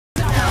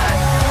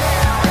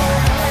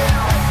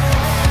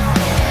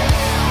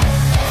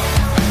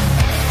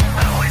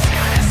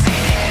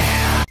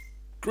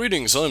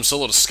Greetings, I'm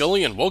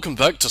Solidus-Skully, and welcome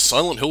back to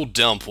Silent Hill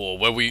Downpour,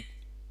 where we...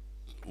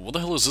 What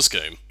the hell is this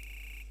game?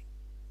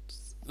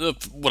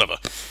 Whatever.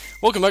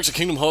 Welcome back to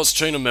Kingdom Hearts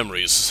Chain of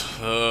Memories.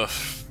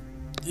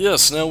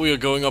 Yes, now we are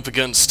going up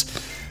against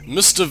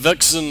Mr.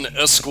 VeXen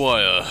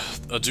Esquire,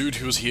 a dude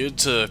who is here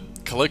to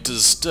collect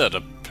his debt.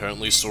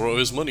 Apparently Sora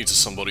owes money to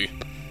somebody.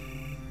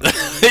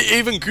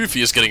 Even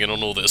Goofy is getting in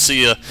on all this.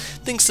 He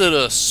thinks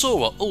that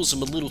Sora owes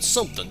him a little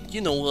something,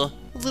 you know, a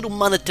little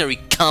monetary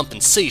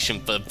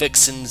compensation for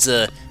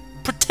VeXen's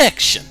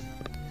protection.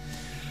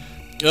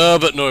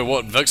 But no,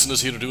 what VeXen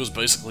is here to do is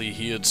basically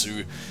here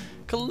to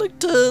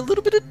collect a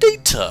little bit of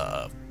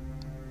data.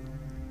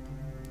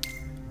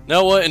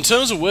 Now, in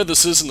terms of where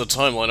this is in the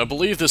timeline, I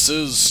believe this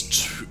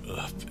is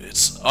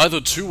it's either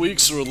 2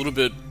 weeks or a little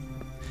bit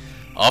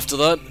after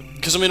that.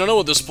 Because, I mean, I know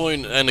at this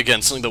point, and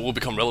again, something that will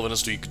become relevant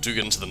as we do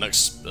get into the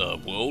next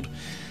world,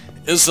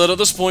 is that at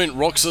this point,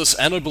 Roxas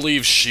and I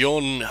believe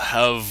Xion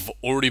have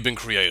already been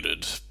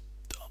created.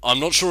 I'm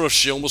not sure if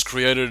Xion was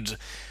created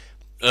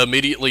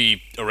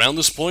immediately around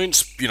this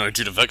point, you know,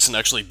 due to VeXen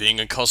actually being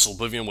in Castle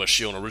Oblivion where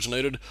Xion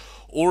originated,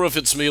 or if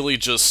it's merely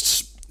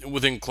just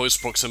within close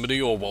proximity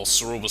or while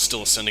Sora was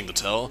still ascending the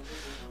tower.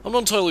 I'm not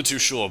entirely too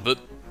sure, but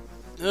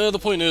the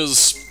point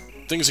is,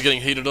 things are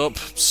getting heated up.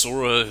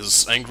 Sora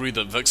is angry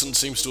that VeXen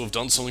seems to have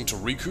done something to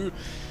Riku,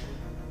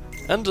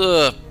 and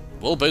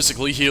well,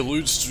 basically he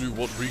alludes to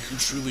what Riku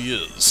truly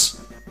is.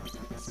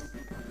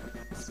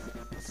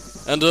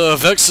 And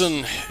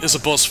VeXen is a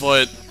boss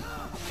fight.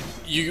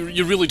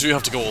 You really do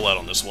have to go all out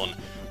on this one.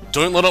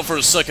 Don't let up for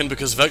a second,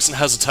 because VeXen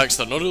has attacks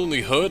that not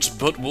only hurt,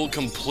 but will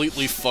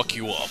completely fuck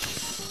you up.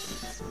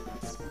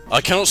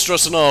 I cannot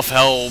stress enough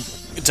how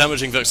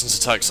damaging VeXen's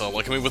attacks are.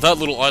 Like, I mean, with that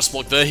little ice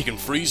block there, he can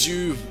freeze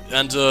you,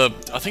 and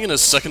I think in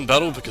his second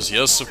battle, because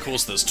yes, of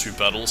course there's 2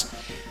 battles,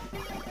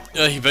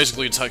 he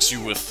basically attacks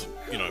you with,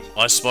 you know,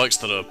 ice spikes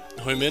that are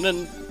home in,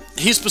 and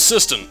he's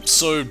persistent,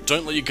 so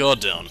don't let your guard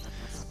down.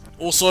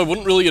 Also, I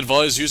wouldn't really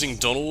advise using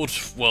Donald,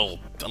 well,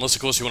 unless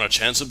of course you want to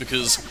chance it,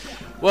 because,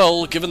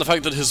 well, given the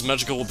fact that his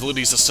magical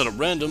abilities are set at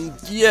random,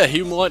 yeah,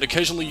 he might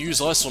occasionally use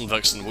ice on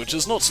VeXen, which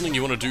is not something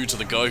you want to do to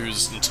the guy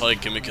whose entire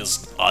gimmick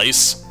is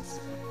ice.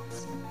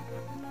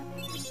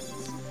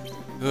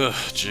 Ugh,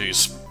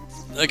 jeez.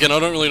 Again, I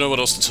don't really know what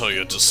else to tell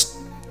you, just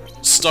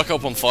stuck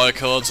up on fire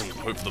cards and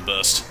hope for the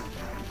best.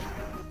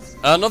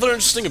 Another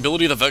interesting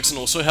ability that VeXen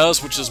also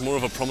has, which is more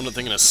of a prominent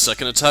thing in his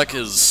second attack,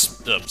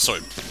 is...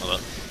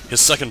 his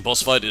second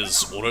boss fight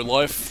is Auto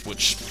Life,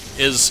 which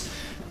is...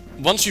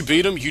 Once you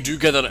beat him, you do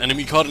get that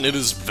enemy card, and it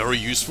is very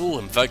useful.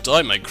 In fact,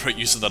 I make great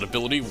use of that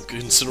ability,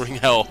 considering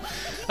how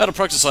out of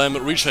practice I am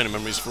at Chain of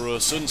Memories for a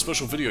certain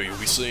special video you'll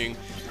be seeing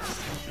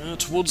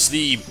towards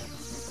the...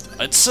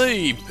 I'd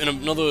say in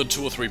another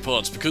 2 or 3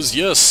 parts, because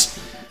yes,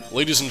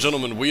 ladies and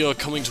gentlemen, we are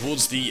coming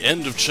towards the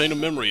end of Chain of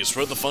Memories.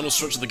 We're at the final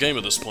stretch of the game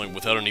at this point,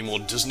 without any more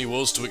Disney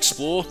worlds to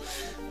explore.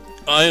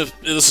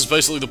 This is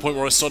basically the point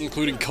where I start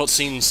including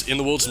cutscenes in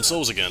the worlds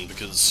themselves again,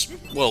 because,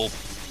 well,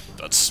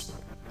 that's,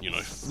 you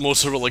know, more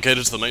so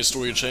relegated to the main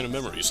story of Chain of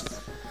Memories.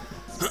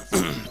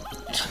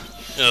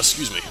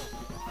 Excuse me.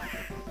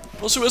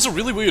 Also, he has a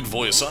really weird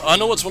voice. I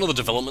know it's one of the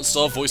development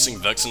staff voicing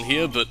VeXen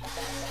here, but...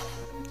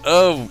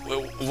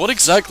 what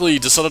exactly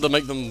decided to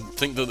make them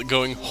think that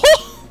going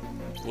 "Huh!"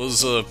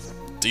 was a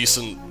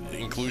decent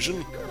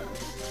inclusion?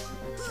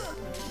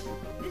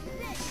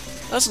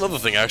 That's another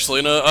thing, actually,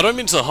 and I don't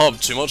mean to harp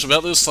too much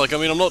about this. Like, I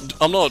mean,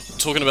 I'm not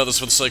talking about this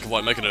for the sake of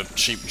like making a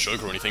cheap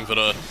joke or anything,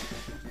 but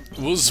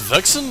was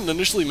VeXen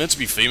initially meant to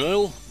be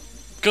female?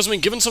 Because I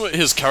mean, given some of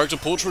his character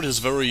portrait, his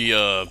very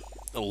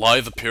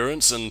lithe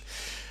appearance, and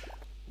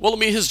well, I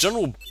mean, his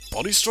general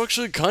body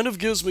structure kind of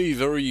gives me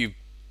very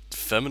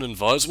feminine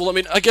vibes. Well, I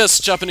mean, I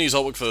guess Japanese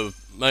artwork for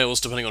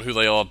males, depending on who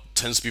they are,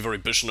 tends to be very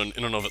bish in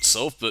and of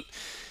itself, but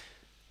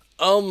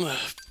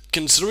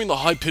considering the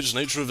high-pitched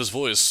nature of his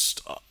voice,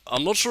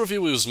 I'm not sure if he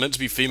was meant to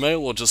be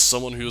female or just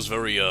someone who was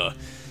very,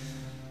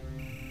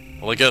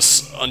 well, I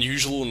guess,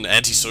 unusual and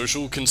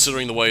antisocial,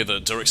 considering the way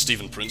that Derek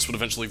Stephen Prince would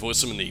eventually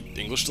voice him in the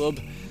English dub.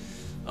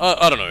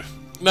 I don't know.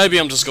 Maybe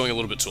I'm just going a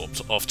little bit too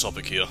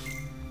off-topic here.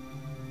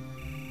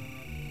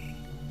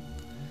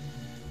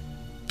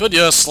 But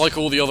yes, like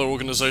all the other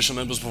organization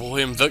members before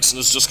him, VeXen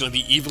is just going to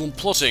be evil and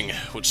plotting,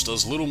 which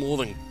does little more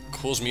than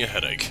cause me a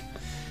headache.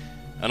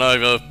 And I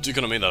do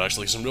kind of mean that,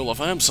 actually, because in real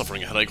life I am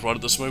suffering a headache right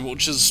at this moment,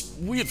 which is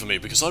weird for me,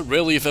 because I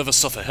rarely if ever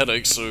suffer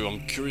headaches, so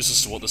I'm curious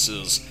as to what this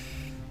is.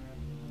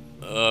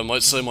 I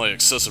might say my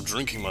excessive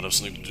drinking might have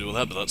something to do with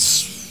that, but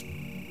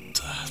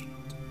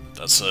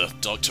that's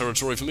dark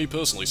territory for me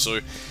personally, so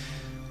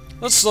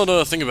let's not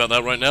think about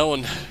that right now,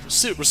 and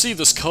receive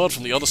this card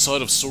from the other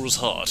side of Sora's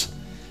heart.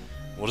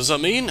 What does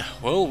that mean?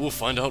 Well, we'll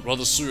find out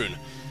rather soon.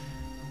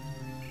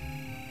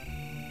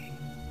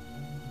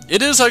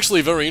 It is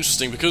actually very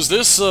interesting, because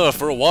this,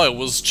 for a while,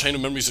 was Chain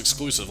of Memories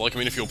exclusive. Like, I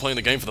mean, if you were playing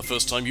the game for the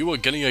first time, you were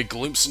getting a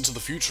glimpse into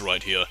the future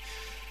right here.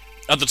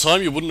 At the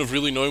time, you wouldn't have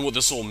really known what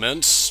this all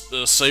meant,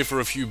 save for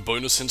a few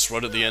bonus hints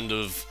right at the end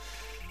of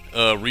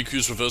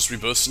Riku's Reverse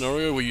Rebirth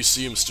scenario, where you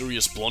see a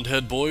mysterious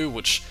blonde-haired boy,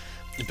 which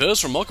It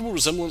bears remarkable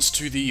resemblance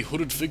to the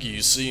hooded figure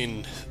you see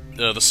in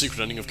the secret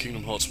ending of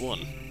Kingdom Hearts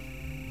 1.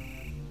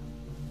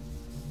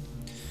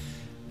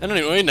 And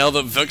anyway, now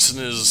that VeXen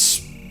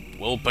is,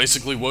 well,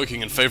 basically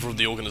working in favour of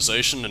the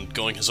organisation and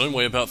going his own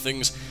way about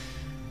things,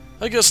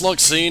 I guess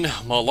Luxine,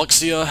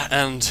 Marluxia,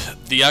 and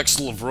the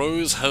Axel of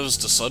Rose has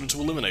decided to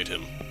eliminate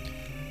him.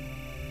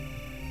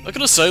 I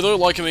gotta say though,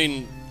 like, I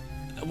mean,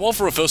 while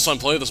for a first-time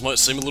player this might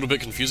seem a little bit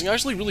confusing, I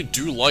actually really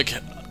do like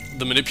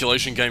the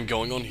manipulation game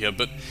going on here,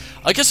 but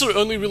I guess it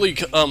only really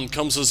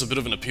comes as a bit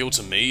of an appeal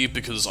to me,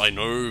 because I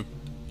know,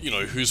 you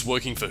know, who's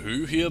working for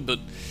who here, but,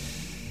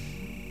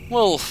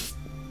 well,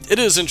 it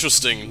is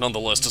interesting,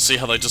 nonetheless, to see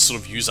how they just sort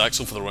of use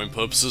Axel for their own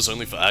purposes,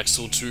 only for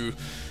Axel to,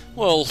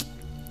 well,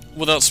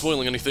 without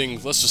spoiling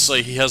anything, let's just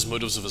say he has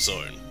motives of his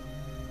own.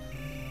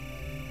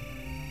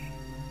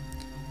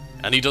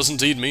 And he does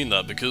indeed mean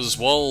that, because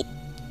while,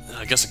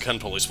 I guess I can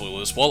probably spoil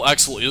this, while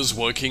Axel is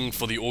working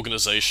for the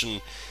organization,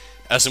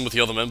 as in with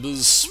the other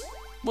members,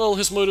 well,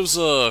 his motives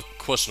are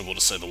questionable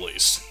to say the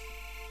least.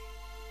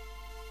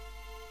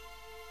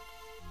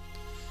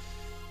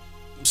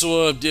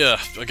 So, yeah,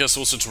 I guess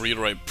also to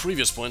reiterate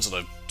previous points that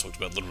I talked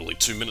about literally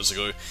 2 minutes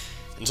ago,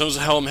 in terms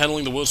of how I'm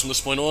handling the worlds from this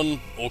point on,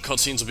 all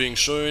cutscenes are being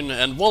shown,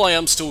 and while I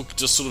am still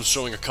just sort of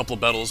showing a couple of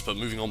battles, but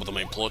moving on with the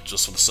main plot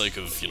just for the sake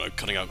of, you know,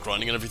 cutting out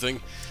grinding and everything,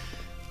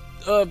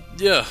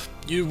 yeah,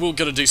 you will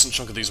get a decent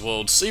chunk of these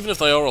worlds, even if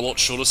they are a lot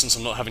shorter since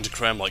I'm not having to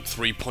cram like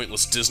 3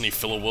 pointless Disney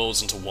filler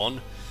worlds into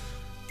one.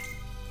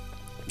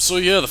 So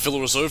yeah, the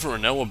filler is over,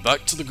 and now we're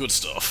back to the good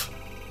stuff.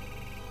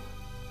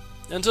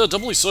 And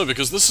doubly so,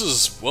 because this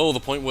is, well, the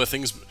point where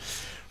things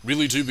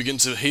really do begin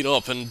to heat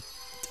up, and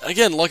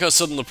again, like I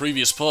said in the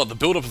previous part, the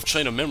build-up of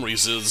Chain of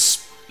Memories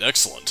is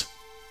excellent.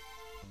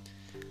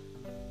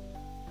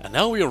 And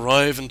now we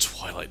arrive in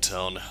Twilight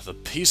Town, the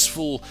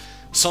peaceful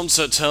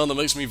sunset town that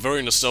makes me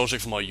very nostalgic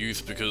for my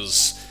youth,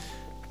 because,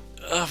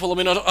 well, I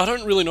mean, I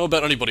don't really know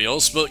about anybody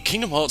else, but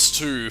Kingdom Hearts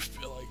 2,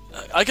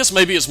 I guess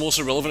maybe it's more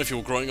so relevant if you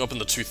were growing up in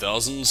the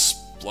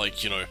 2000s,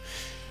 like, you know,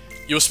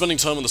 you were spending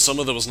time in the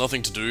summer, there was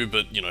nothing to do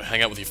but, you know,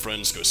 hang out with your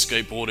friends, go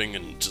skateboarding,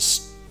 and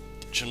just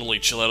generally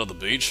chill out at the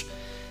beach.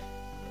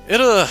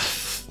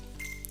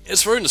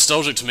 It's very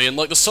nostalgic to me, and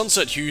like the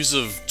sunset hues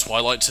of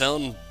Twilight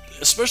Town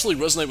especially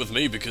resonate with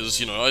me because,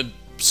 you know, I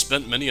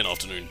spent many an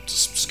afternoon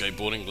just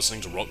skateboarding,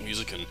 listening to rock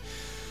music, and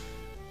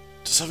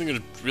just having a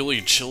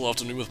really chill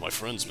afternoon with my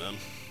friends, man.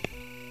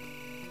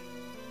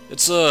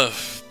 It's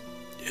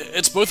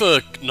both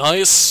a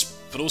nice,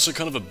 but also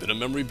kind of a bitter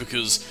memory,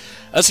 because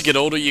as you get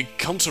older, you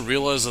come to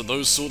realize that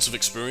those sorts of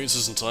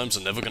experiences and times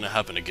are never going to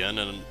happen again,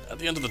 and at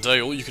the end of the day,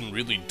 all you can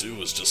really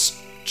do is just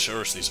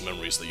cherish these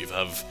memories that you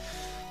have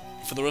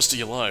for the rest of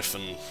your life,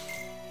 and,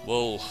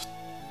 well,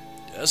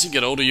 as you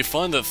get older, you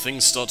find that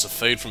things start to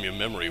fade from your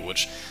memory,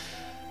 which,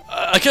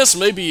 I guess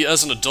maybe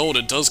as an adult,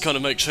 it does kind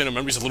of make Chain of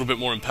Memories a little bit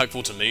more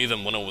impactful to me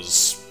than when I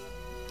was,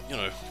 you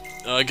know,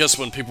 I guess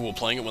when people were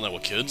playing it when they were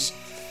kids.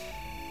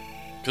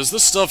 Because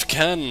this stuff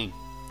can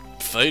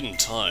fade in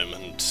time,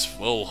 and,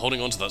 well,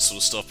 holding on to that sort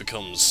of stuff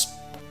becomes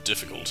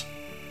difficult.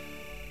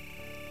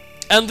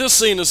 And this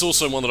scene is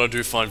also one that I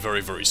do find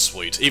very, very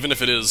sweet, even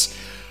if it is,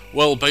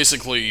 well,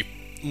 basically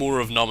more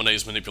of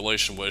Naminé's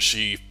manipulation, where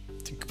she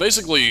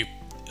basically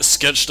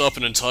sketched up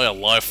an entire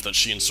life that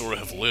she and Sora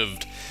have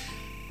lived.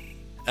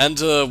 And,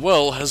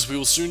 well, as we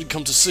will soon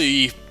come to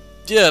see,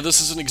 yeah,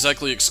 this isn't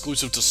exactly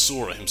exclusive to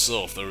Sora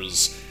himself. There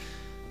is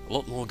a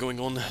lot more going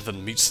on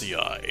than meets the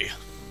eye.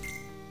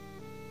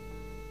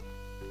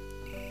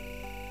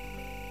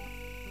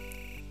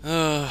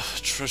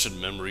 Treasured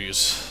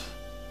memories.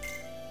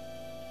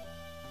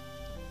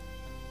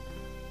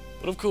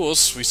 But of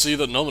course, we see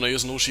that Naminé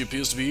isn't all she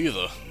appears to be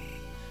either.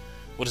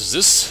 What is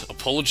this?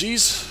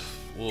 Apologies?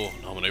 Well,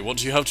 Naminé, what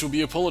do you have to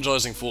be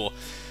apologizing for?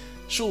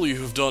 Surely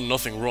you have done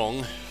nothing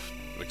wrong,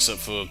 except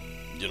for,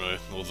 you know,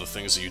 all the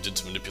things that you did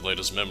to manipulate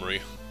his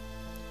memory.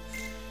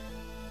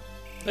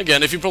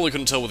 Again, if you probably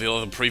couldn't tell with the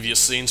other previous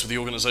scenes with the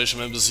organization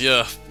members,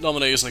 yeah,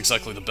 Naminé isn't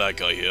exactly the bad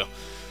guy here.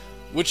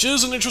 Which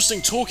is an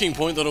interesting talking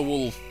point that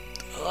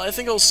I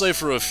think I'll save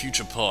for a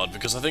future part,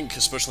 because I think,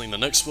 especially in the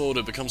next world,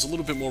 it becomes a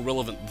little bit more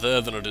relevant there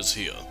than it is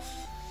here.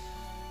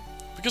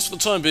 Because for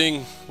the time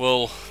being,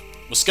 well,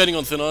 we're skating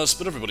on thin ice,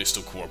 but everybody's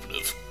still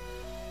cooperative.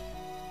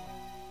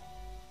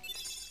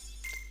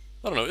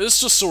 I don't know, it's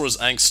just Sora's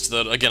angst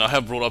that, again, I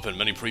have brought up in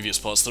many previous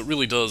parts that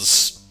really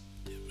does...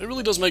 It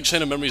really does make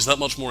Chain of Memories that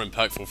much more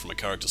impactful from a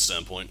character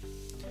standpoint.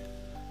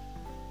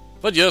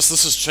 But yes,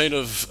 this is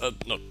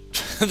no,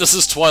 this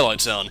is Twilight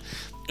Town,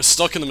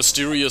 stuck in the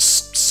mysterious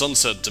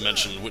sunset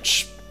dimension,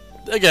 which,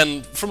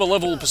 again, from a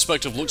level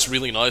perspective looks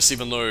really nice,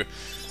 even though,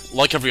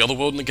 like every other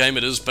world in the game,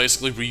 it is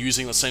basically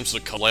reusing the same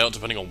sort of colour layout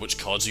depending on which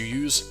cards you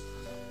use.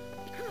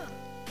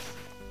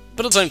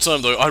 But at the same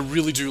time, though, I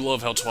really do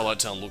love how Twilight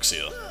Town looks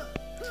here.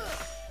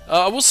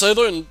 I will say,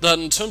 though, that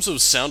in terms of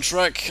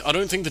soundtrack, I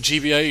don't think the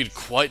GBA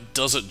quite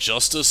does it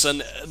justice,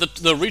 and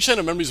the Chain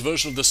of Memories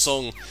version of this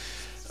song,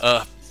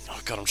 oh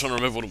god, I'm trying to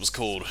remember what it was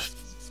called.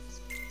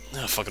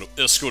 Fuck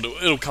it, screw it,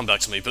 it'll come back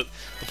to me, but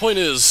the point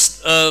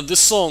is, this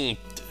song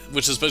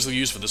which is basically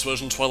used for this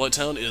version of Twilight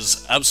Town,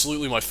 is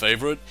absolutely my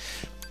favourite,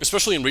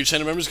 especially in Rechain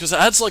of Memories, because it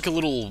adds like a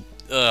little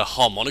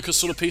harmonica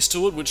sort of piece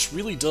to it, which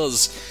really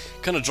does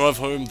kind of drive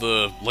home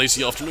the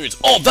lazy afternoons.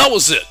 Oh, that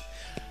was it!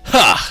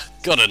 Ha!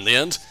 Got it in the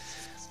end.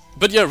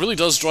 But yeah, it really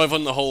does drive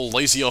home the whole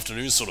lazy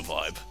afternoons sort of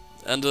vibe.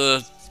 And,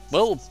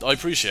 well, I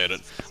appreciate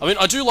it. I mean,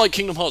 I do like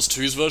Kingdom Hearts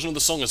 2's version of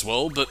the song as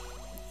well, but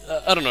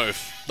I don't know,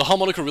 the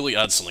harmonica really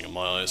adds something in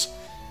my eyes.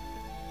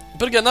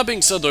 But again, that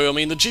being said though, I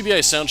mean, the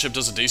GBA sound chip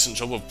does a decent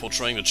job of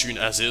portraying the tune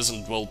as is,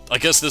 and well, I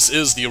guess this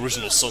is the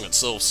original song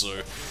itself,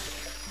 so,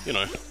 you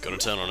know, got a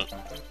 10 on it.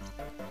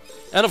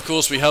 And of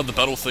course, we have the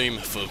battle theme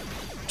for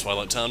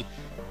Twilight Town,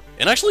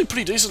 in actually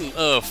pretty decent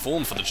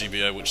form for the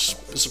GBA, which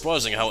is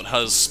surprising how it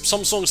has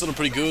some songs that are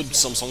pretty good,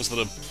 some songs that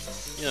are,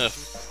 yeah,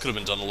 could have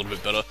been done a little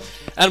bit better,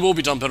 and will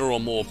be done better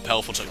on more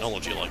powerful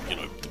technology, like, you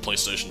know, the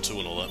PlayStation 2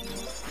 and all that.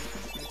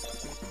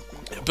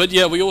 But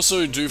yeah, we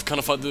also do kind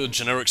of fight the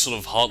generic sort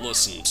of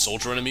Heartless and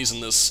Soldier enemies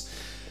in this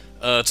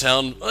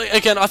town.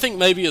 Again, I think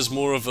maybe as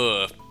more of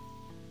a...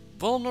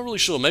 well, I'm not really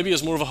sure. Maybe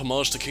as more of a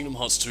homage to Kingdom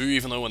Hearts 2,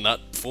 even though in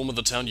that form of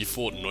the town you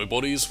fought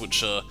nobodies,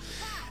 which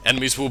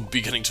enemies will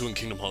be getting to in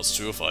Kingdom Hearts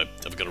 2 if I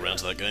ever get around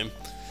to that game.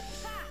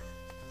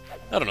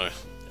 I don't know.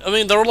 I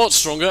mean, they're a lot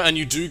stronger, and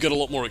you do get a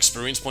lot more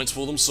experience points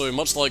for them, so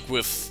much like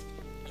with...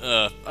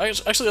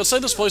 actually, I'd say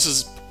this place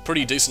is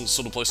pretty decent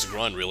sort of place to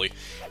grind, really,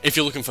 if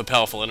you're looking for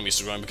powerful enemies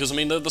to grind, because, I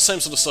mean, they're the same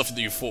sort of stuff that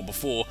you fought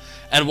before,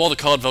 and while the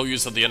card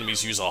values that the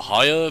enemies use are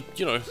higher,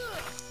 you know,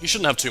 you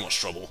shouldn't have too much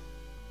trouble.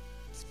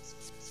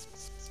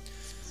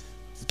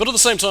 But at the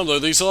same time, though,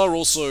 these are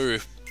also,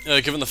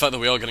 given the fact that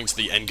we are getting to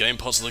the endgame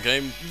parts of the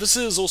game, this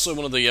is also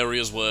one of the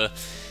areas where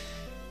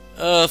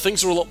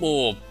things are a lot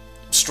more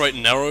straight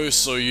and narrow,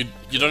 so you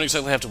don't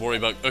exactly have to worry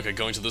about, okay,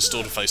 going to this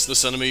door to face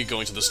this enemy,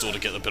 going to this door to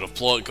get a bit of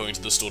plot, going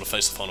to this door to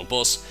face the final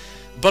boss.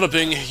 Bada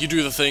bing, you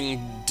do the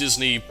thing,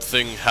 Disney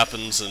thing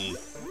happens, and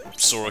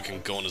Sora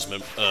can go on his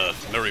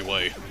merry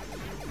way.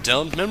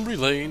 Down memory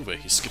lane, where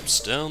he skips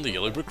down the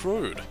yellow brick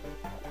road.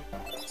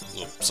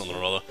 Or something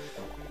or other.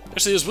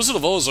 Actually, is Wizard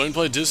of Oz owned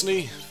by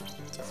Disney?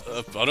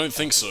 I don't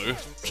think so,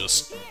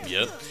 just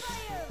yet.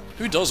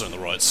 Who does own the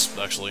rights,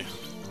 actually?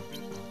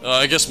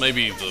 I guess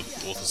maybe the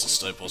author's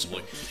estate,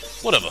 possibly.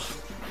 Whatever.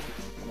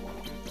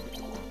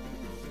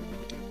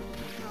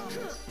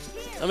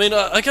 I mean,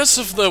 I guess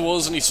if there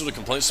was any sort of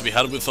complaints to be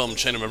had with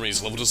Chain of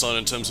Memories level design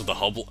in terms of the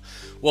hub,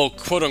 well,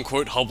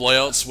 quote-unquote hub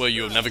layouts where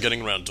you're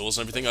navigating around doors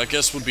and everything, I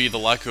guess would be the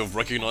lack of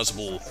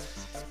recognizable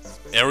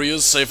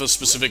areas, say for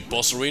specific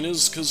boss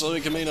arenas, because,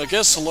 like, I mean, I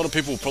guess a lot of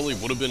people probably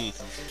would have been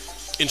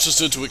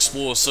interested to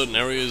explore certain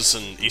areas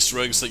and Easter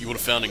eggs that you would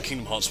have found in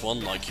Kingdom Hearts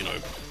 1, like, you know,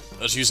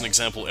 let's use an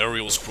example,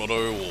 Ariel's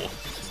Grotto, or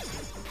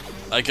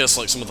I guess,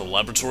 like, some of the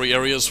laboratory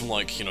areas from,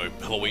 like, you know,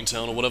 Halloween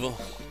Town or whatever.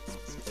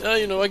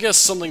 You know, I guess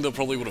something that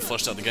probably would have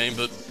fleshed out the game,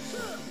 but...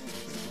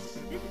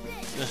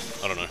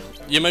 I don't know.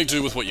 You make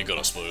do with what you got,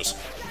 I suppose.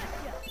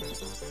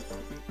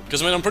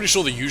 Because, I mean, I'm pretty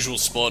sure the usual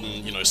spot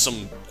and, you know,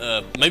 some...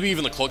 maybe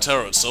even the clock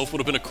tower itself would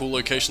have been a cool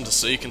location to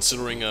see,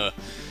 considering,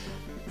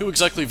 who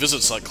exactly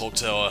visits that clock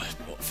tower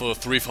for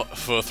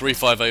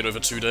 358 over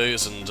 2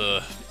 days, and,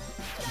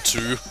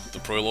 2, the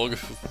prologue,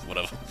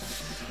 whatever.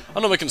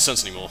 I'm not making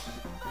sense anymore.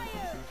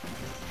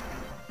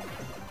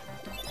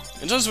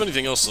 In terms of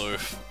anything else,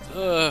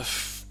 though,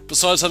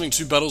 besides having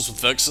 2 battles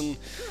with VeXen,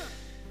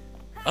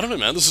 I don't know,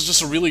 man, this is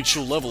just a really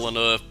chill level,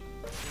 and,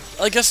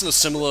 I guess in a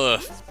similar...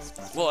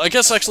 well, I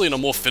guess actually in a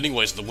more fitting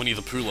way to the Winnie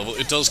the Pooh level,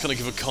 it does kind of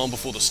give a calm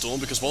before the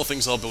storm, because while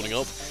things are building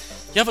up,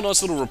 you have a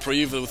nice little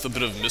reprieve with a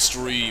bit of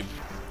mystery,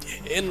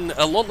 in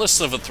a lot less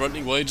of a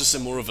threatening way, just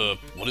in more of a,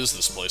 what is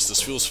this place?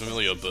 This feels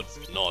familiar, but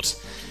not.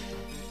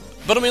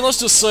 But I mean, let's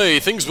just say,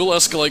 things will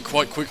escalate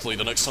quite quickly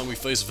the next time we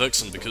face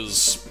VeXen,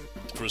 because,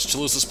 for as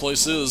chill as this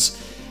place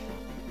is,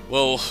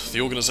 well,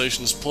 the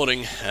organization is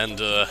plotting, and,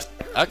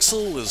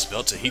 Axel is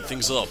about to heat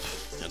things up,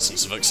 and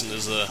since VeXen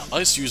is a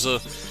ice user,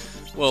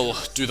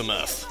 well, do the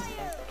math.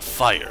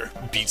 Fire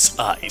beats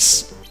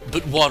ice,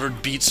 but water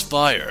beats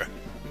fire,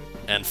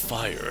 and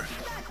fire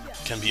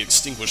can be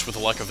extinguished with a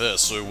lack of air,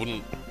 so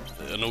wouldn't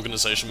an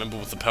organization member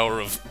with the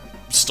power of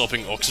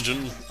stopping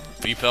oxygen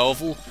be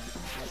powerful?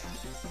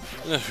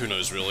 Who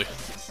knows, really.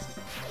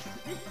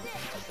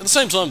 At the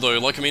same time, though,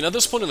 like, I mean, at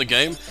this point in the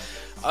game,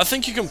 I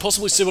think you can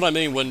possibly see what I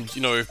mean when,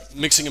 you know,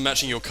 mixing and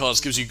matching your cards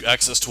gives you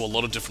access to a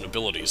lot of different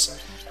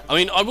abilities. I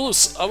mean, I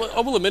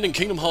will admit in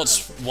Kingdom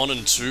Hearts 1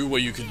 and 2,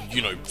 where you could,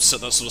 you know, set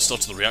that sort of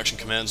stuff to the reaction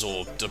commands,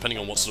 or depending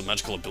on what sort of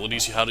magical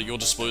abilities you had at your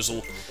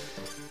disposal,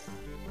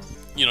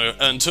 you know,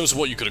 in terms of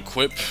what you could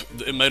equip,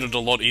 it made it a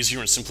lot easier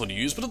and simpler to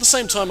use, but at the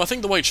same time, I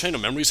think the way Chain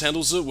of Memories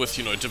handles it, with,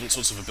 you know, different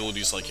sorts of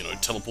abilities like, you know,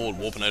 Teleport,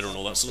 Warpinator, and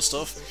all that sort of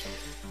stuff,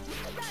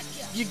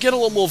 you get a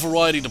lot more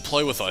variety to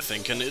play with, I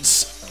think, and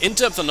it's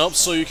in-depth enough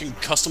so you can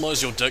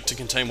customize your deck to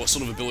contain what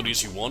sort of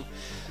abilities you want.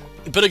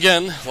 But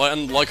again,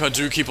 and like I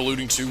do keep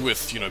alluding to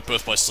with, you know,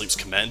 Birth by Sleep's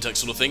command deck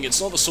sort of thing,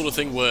 it's not the sort of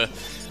thing where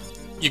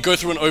you go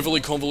through an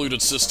overly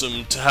convoluted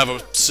system to have a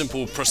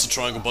simple press the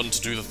triangle button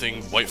to do the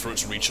thing, wait for it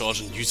to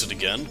recharge, and use it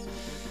again.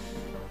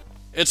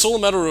 It's all a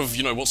matter of,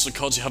 you know, what sort of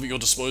cards you have at your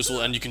disposal,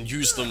 and you can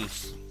use them,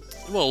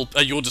 well,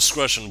 at your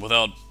discretion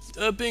without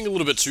being a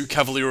little bit too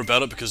cavalier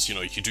about it, because, you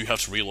know, you do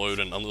have to reload,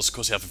 and unless, of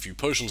course, you have a few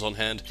potions on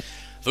hand,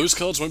 those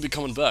cards won't be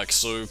coming back,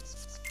 so,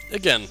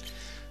 again,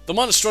 the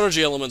minor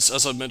strategy elements,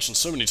 as I've mentioned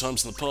so many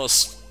times in the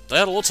past, they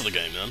add a lot to the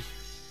game, man.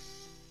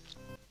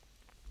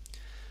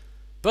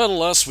 But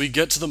alas, we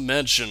get to the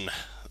mansion,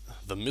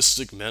 the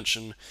Mystic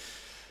Mansion,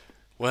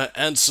 where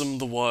Ansem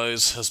the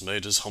Wise has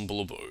made his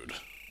humble abode.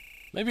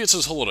 Maybe it's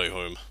his holiday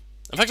home.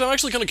 In fact, I'm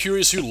actually kind of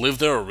curious who lived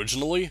there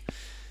originally.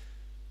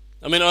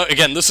 I mean,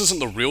 again, this isn't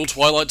the real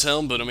Twilight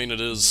Town, but I mean, it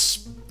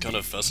is kind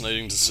of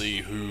fascinating to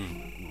see who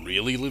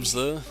really lives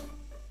there.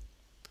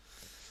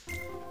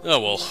 Oh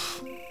well.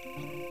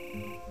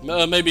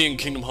 Maybe in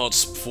Kingdom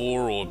Hearts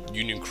 4 or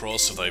Union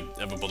Cross, if they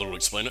ever bother to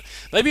explain it.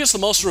 Maybe it's the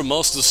Master of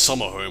Masters'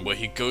 summer home, where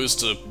he goes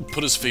to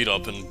put his feet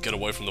up and get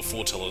away from the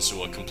foretellers,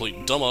 who are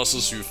complete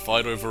dumbasses who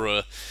fight over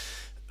a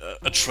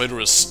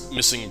traitorous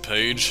missing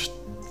page.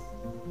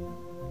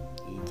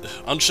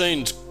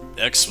 Unchained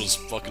X was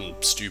fucking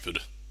stupid.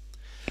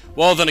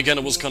 Well, then again,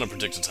 it was kind of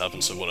predicted to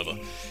happen, so whatever.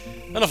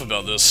 Enough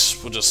about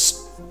this. We're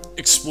just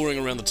exploring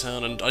around the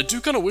town, and I do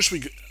kind of wish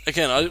we...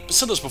 Again, I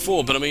said this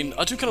before, but I mean,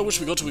 I do kind of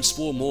wish we got to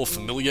explore more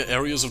familiar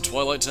areas of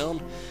Twilight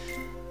Town.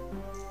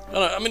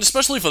 I mean,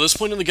 especially for this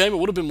point in the game, it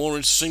would have been more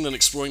interesting than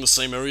exploring the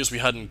same areas we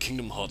had in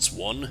Kingdom Hearts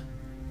 1.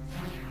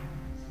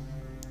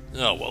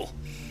 Oh well.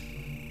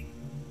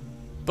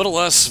 But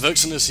alas,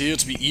 VeXen is here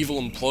to be evil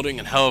and plotting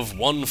and have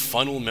one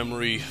final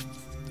memory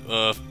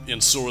in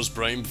Sora's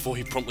brain before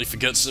he promptly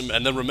forgets him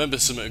and then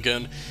remembers him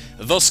again,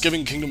 thus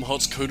giving Kingdom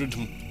Hearts coded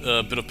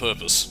a bit of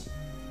purpose.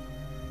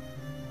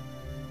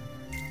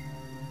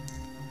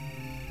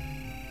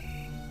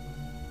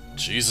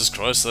 Jesus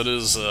Christ, that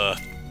is,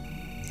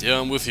 yeah,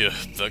 I'm with you,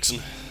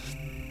 VeXen.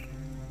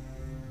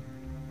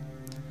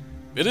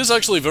 It is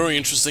actually very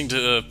interesting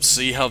to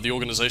see how the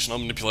organization are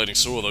manipulating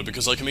Sora, though,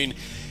 because, like, I mean,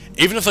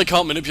 even if they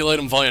can't manipulate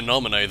him via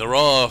Naminé, there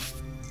are,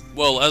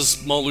 well, as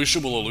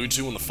Marluxia will allude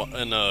to in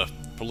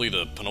probably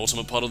the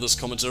penultimate part of this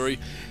commentary,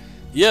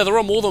 yeah, there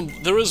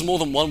is more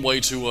than one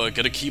way to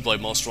get a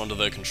Keyblade Master under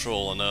their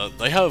control, and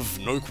they have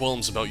no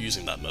qualms about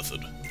using that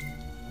method.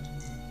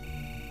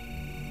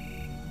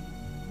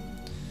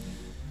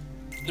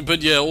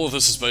 But yeah, all of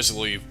this is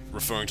basically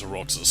referring to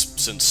Roxas,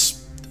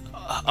 since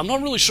I'm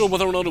not really sure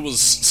whether or not it was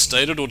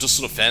stated or just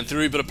sort of fan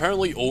theory, but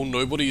apparently all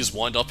nobodies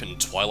wind up in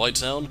Twilight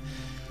Town.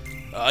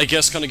 I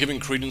guess kind of giving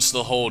credence to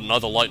the whole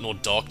neither light nor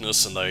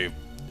darkness, and they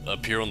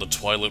appear on the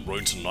twilight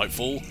road to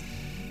nightfall.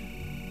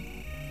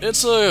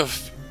 It's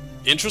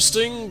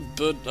interesting,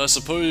 but I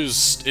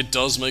suppose it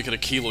does make it a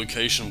key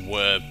location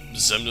where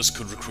Xemnas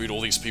could recruit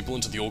all these people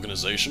into the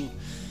organization.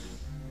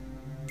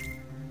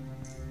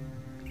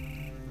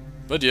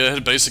 But yeah,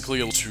 it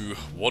basically alludes to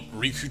what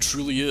Riku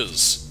truly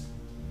is.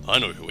 I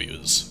know who he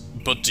is.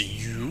 But do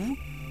you?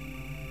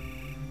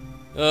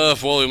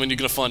 Well, I mean, you're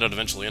gonna find out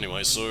eventually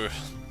anyway, so...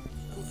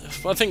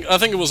 I think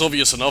it was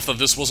obvious enough that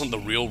this wasn't the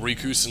real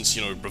Riku, since,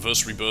 you know,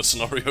 Reverse Rebirth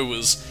scenario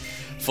was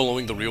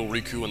following the real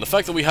Riku, and the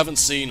fact that we haven't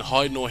seen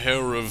hide nor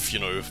hair of, you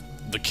know,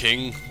 the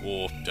King,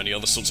 or any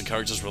other sorts of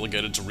characters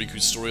relegated to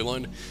Riku's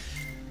storyline,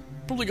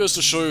 probably goes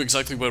to show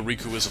exactly where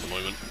Riku is at the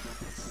moment.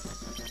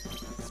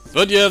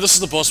 But yeah, this is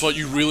the boss fight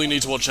you really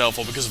need to watch out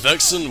for, because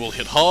VeXen will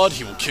hit hard,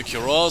 he will kick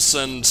your ass,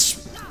 and,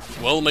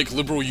 well, make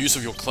liberal use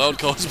of your cloud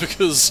cards,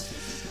 because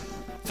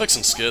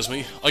VeXen scares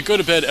me. I go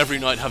to bed every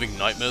night having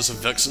nightmares of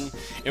VeXen.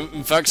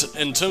 In fact,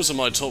 in terms of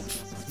my top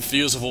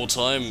fears of all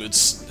time,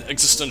 it's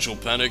existential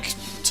panic,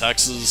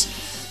 taxes,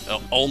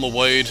 Alma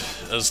Wade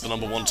as the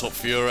 #1 top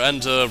fear,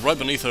 and right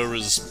beneath her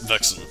is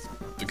VeXen,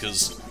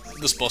 because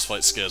this boss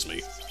fight scares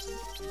me.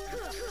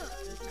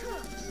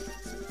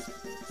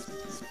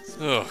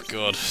 Oh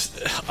god,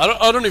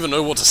 I don't even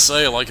know what to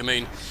say. Like, I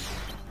mean,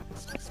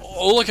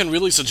 all I can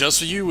really suggest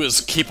for you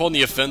is keep on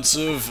the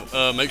offensive,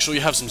 make sure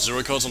you have some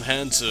zero cards on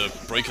hand to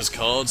break his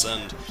cards,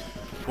 and,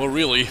 well,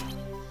 really,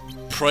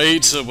 pray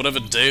to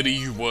whatever deity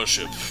you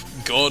worship.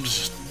 God,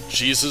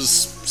 Jesus,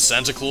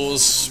 Santa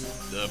Claus,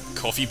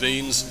 coffee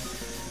beans,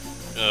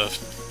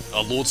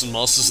 our lords and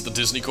masters of the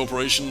Disney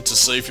Corporation to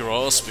save your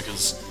ass,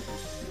 because...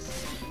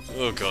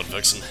 oh god,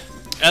 VeXen.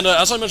 And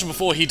as I mentioned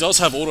before, he does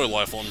have auto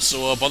life on,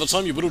 so by the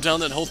time you whittle down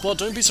that health bar,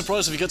 don't be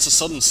surprised if he gets a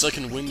sudden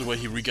second wind where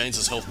he regains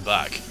his health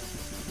back.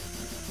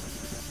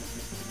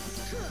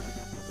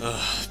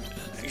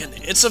 Again,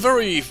 it's a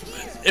very...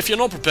 if you're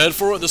not prepared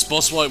for it, this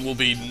boss fight will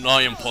be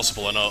nigh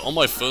impossible, and on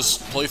my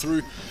first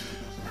playthrough,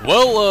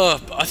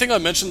 well, I think I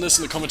mentioned this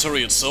in the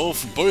commentary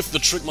itself, both the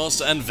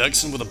Trickmaster and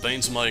VeXen were the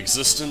banes of my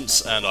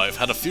existence, and I've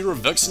had a fear of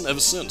VeXen ever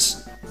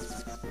since.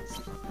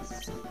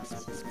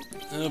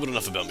 But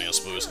enough about me, I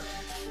suppose.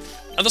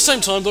 At the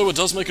same time, though, it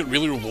does make it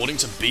really rewarding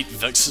to beat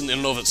VeXen in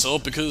and of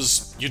itself,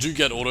 because you do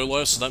get auto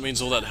life, so that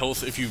means all that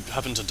health, if you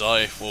happen to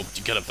die, well,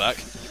 you get it back.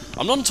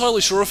 I'm not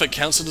entirely sure if it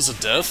counts it as a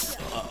death,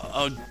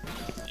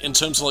 in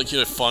terms of, like, you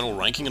know, final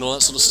ranking and all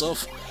that sort of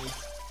stuff.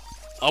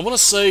 I want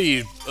to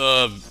say,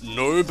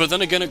 no, but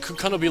then again, it could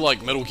kind of be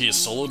like Metal Gear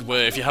Solid,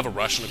 where if you have a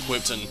ration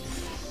equipped and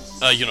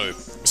you know,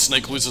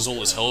 Snake loses all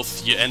his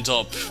health, you end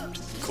up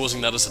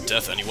causing that as a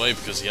death anyway,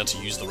 because he had to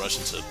use the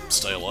ration to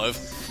stay alive.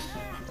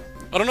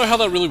 I don't know how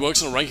that really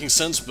works in a ranking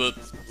sense, but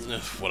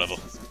whatever.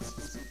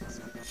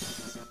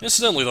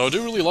 Incidentally though, I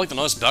do really like the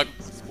nice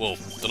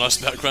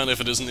background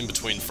if it isn't in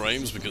between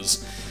frames,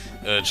 because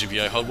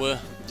GBA hardware,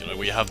 you know,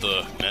 where you have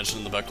the mansion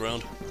in the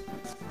background.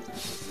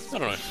 I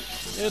don't know,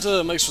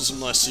 it makes for some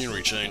nice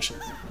scenery change.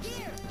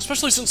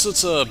 Especially since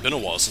it's been a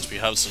while since we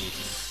have some,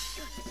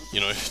 you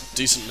know,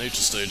 decent nature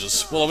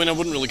stages. Well, I mean, I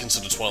wouldn't really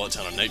consider Twilight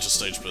Town a nature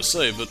stage per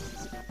se, but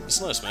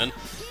it's nice, man.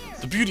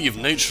 The beauty of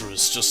nature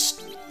is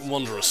just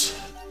wondrous.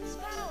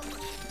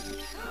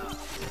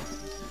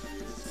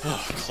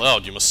 Oh,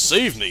 Cloud, you must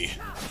save me!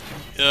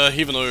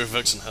 Even though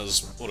VeXen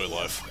has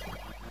auto-life.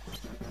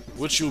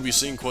 Which you'll be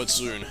seeing quite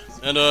soon.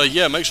 And,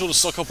 yeah, make sure to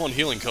stock up on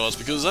healing cards,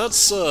 because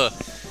that's,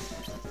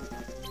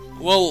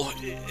 well,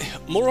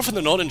 more often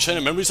than not in Chain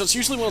of Memories, that's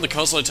usually one of the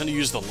cards that I tend to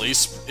use the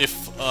least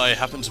if I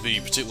happen to be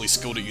particularly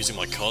skilled at using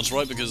my cards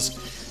right, because,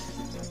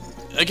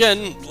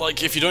 again,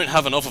 like, if you don't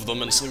have enough of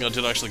them, and something I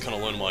did actually kind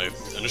of learn in my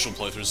initial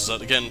playthroughs is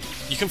that, again,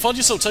 you can find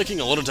yourself taking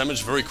a lot of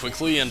damage very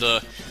quickly, and,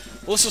 well,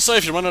 let's just say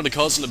if you run out of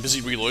cards and are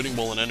busy reloading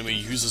while an enemy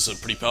uses a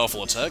pretty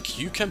powerful attack,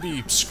 you can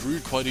be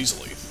screwed quite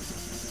easily.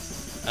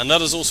 And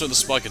that is also the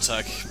spike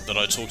attack that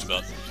I talked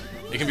about.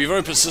 It can be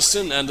very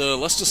persistent, and,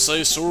 let's just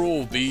say Sora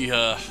will be,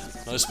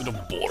 nice bit of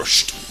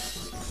borscht.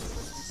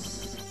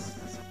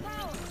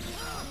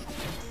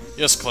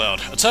 Yes,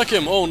 Cloud. Attack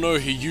him! Oh no,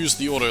 he used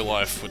the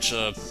auto-life, which,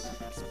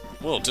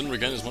 well, didn't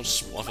regain as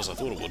much life as I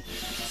thought it would.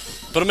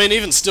 But I mean,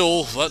 even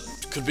still, that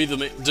could be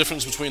the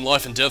difference between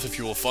life and death if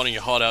you were fighting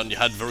your heart out and you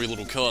had very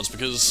little cards,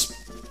 because,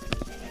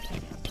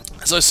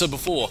 as I said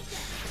before,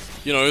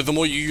 you know, the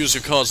more you use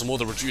your cards, the more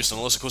they're reduced,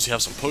 unless of course you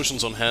have some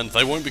potions on hand,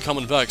 they won't be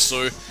coming back,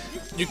 so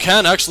you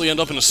can actually end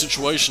up in a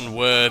situation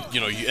where, you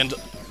know,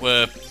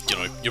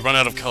 you run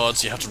out of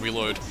cards, you have to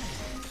reload.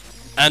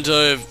 And,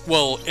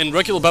 well, in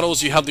regular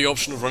battles you have the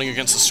option of running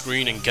against the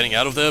screen and getting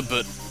out of there,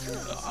 but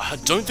I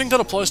don't think that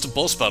applies to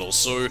boss battles,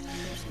 so you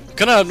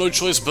kinda have no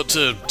choice but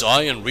to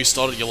die and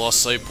restart at your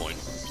last save point.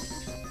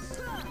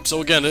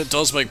 So again, it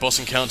does make boss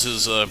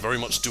encounters very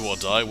much do or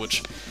die,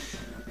 which,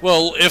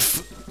 well,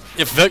 if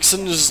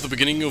VeXen is the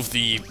beginning of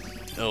the,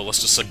 let's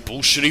just say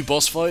bullshitty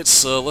boss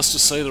fights, let's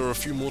just say there are a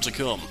few more to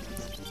come.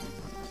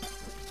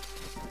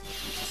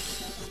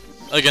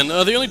 Again,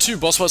 the only two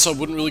boss fights I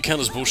wouldn't really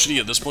count as bullshitty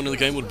at this point in the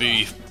game would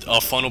be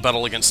our final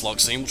battle against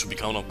Luxine, which will be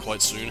coming up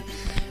quite soon,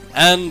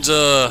 and,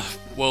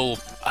 well,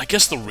 I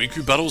guess the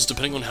Riku battles,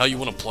 depending on how you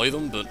want to play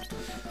them, but,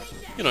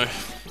 you know,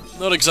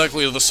 not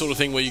exactly the sort of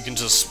thing where you can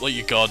just let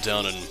your guard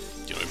down and,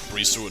 you know,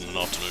 breeze through it in an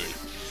afternoon.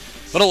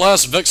 But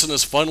alas, VeXen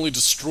is finally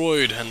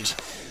destroyed, and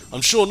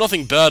I'm sure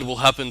nothing bad will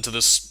happen to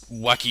this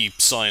wacky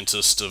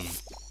scientist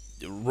of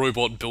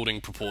robot building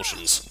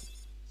proportions.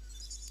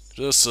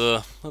 Just,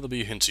 let there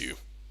be a hint to you.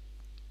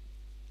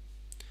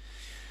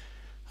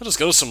 I just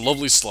got some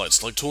lovely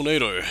slights, like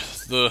Tornado,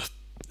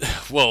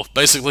 well,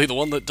 basically the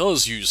one that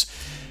does use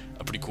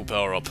a pretty cool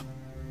power-up.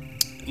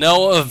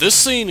 Now, this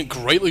scene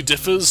greatly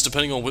differs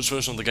depending on which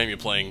version of the game you're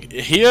playing.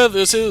 Here,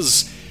 this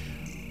is,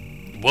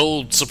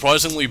 well,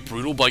 surprisingly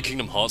brutal by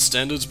Kingdom Hearts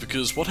standards,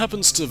 because what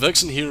happens to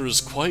VeXen here is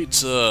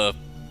quite,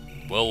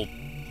 well,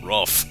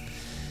 rough.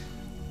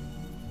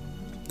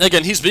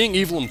 Again, he's being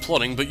evil and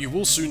plotting, but you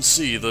will soon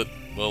see that,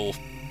 well,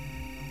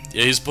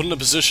 yeah, he's put in a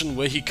position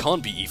where he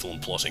can't be evil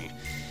and plotting.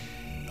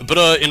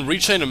 But, in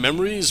Rechain of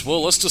Memories,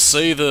 well, let's just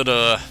say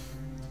that,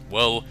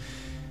 well,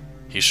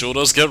 he sure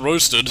does get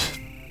roasted,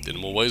 in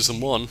more ways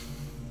than one.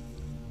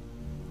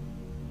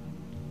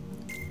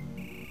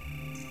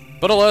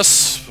 But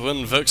alas,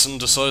 when VeXen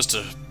decides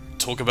to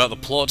talk about the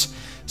plot,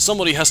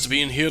 somebody has to be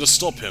in here to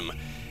stop him,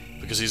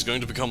 because he's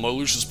going to become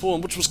Marluxia's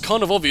pawn, which was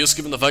kind of obvious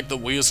given the fact that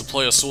we as a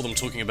player saw them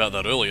talking about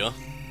that earlier.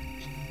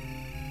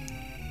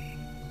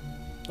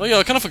 Oh yeah,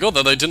 I kind of forgot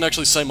that they didn't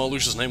actually say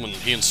Marluxia's name when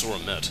he and Sora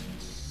met.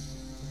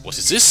 What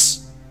is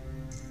this?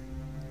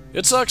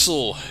 It's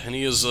Axel, and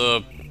he is,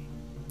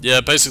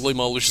 yeah, basically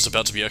Marluxia's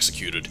about to be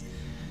executed.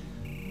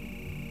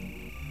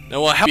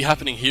 Now, what be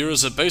happening here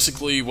is that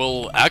basically,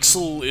 well,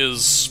 Axel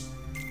is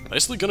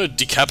basically gonna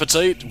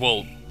decapitate,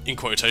 well, in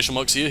quotation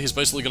marks here, he's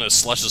basically gonna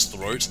slash his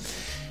throat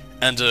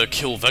and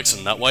kill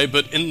VeXen that way,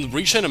 but in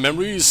Rechain of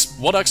Memories,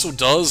 what Axel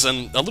does,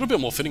 and a little bit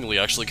more fittingly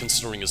actually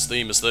considering his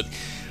theme, is that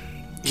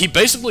he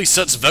basically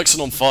sets VeXen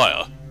on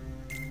fire.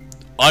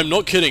 I'm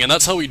not kidding, and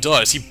that's how he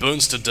dies. He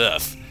burns to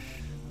death.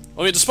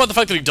 I mean, despite the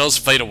fact that he does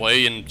fade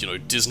away in, you know,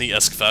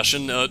 Disney-esque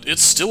fashion,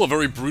 it's still a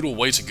very brutal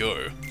way to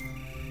go.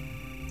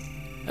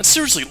 And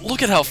seriously,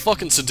 look at how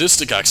fucking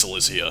sadistic Axel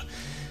is here.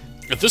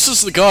 If this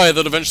is the guy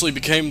that eventually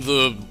became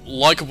the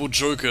likable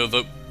Joker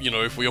that, you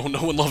know, we all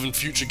know and love in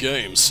future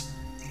games.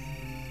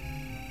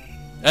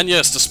 And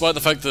yes, despite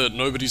the fact that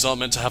nobodies aren't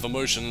meant to have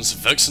emotions,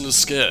 VeXen is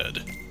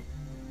scared.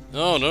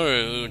 Oh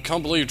no, I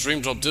can't believe Dream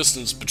Drop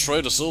Distance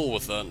betrayed us all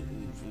with that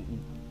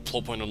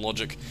plot point and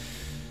logic.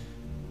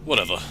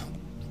 Whatever.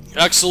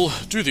 Axel,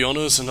 do the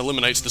honors and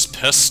eliminate this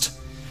pest.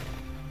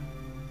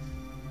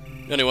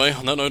 Anyway,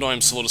 on that note, I'm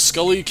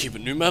Solidus-Skully, keep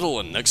it new metal,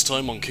 and next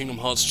time on Kingdom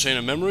Hearts Chain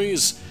of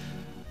Memories,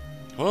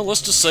 well,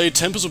 let's just say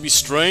tempers will be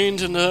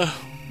strained, and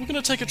we're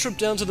gonna take a trip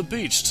down to the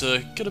beach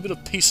to get a bit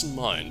of peace in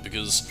mind,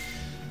 because,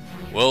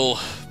 well,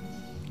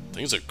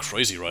 things are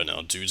crazy right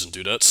now, dudes and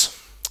dudettes.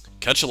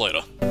 Catch you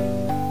later.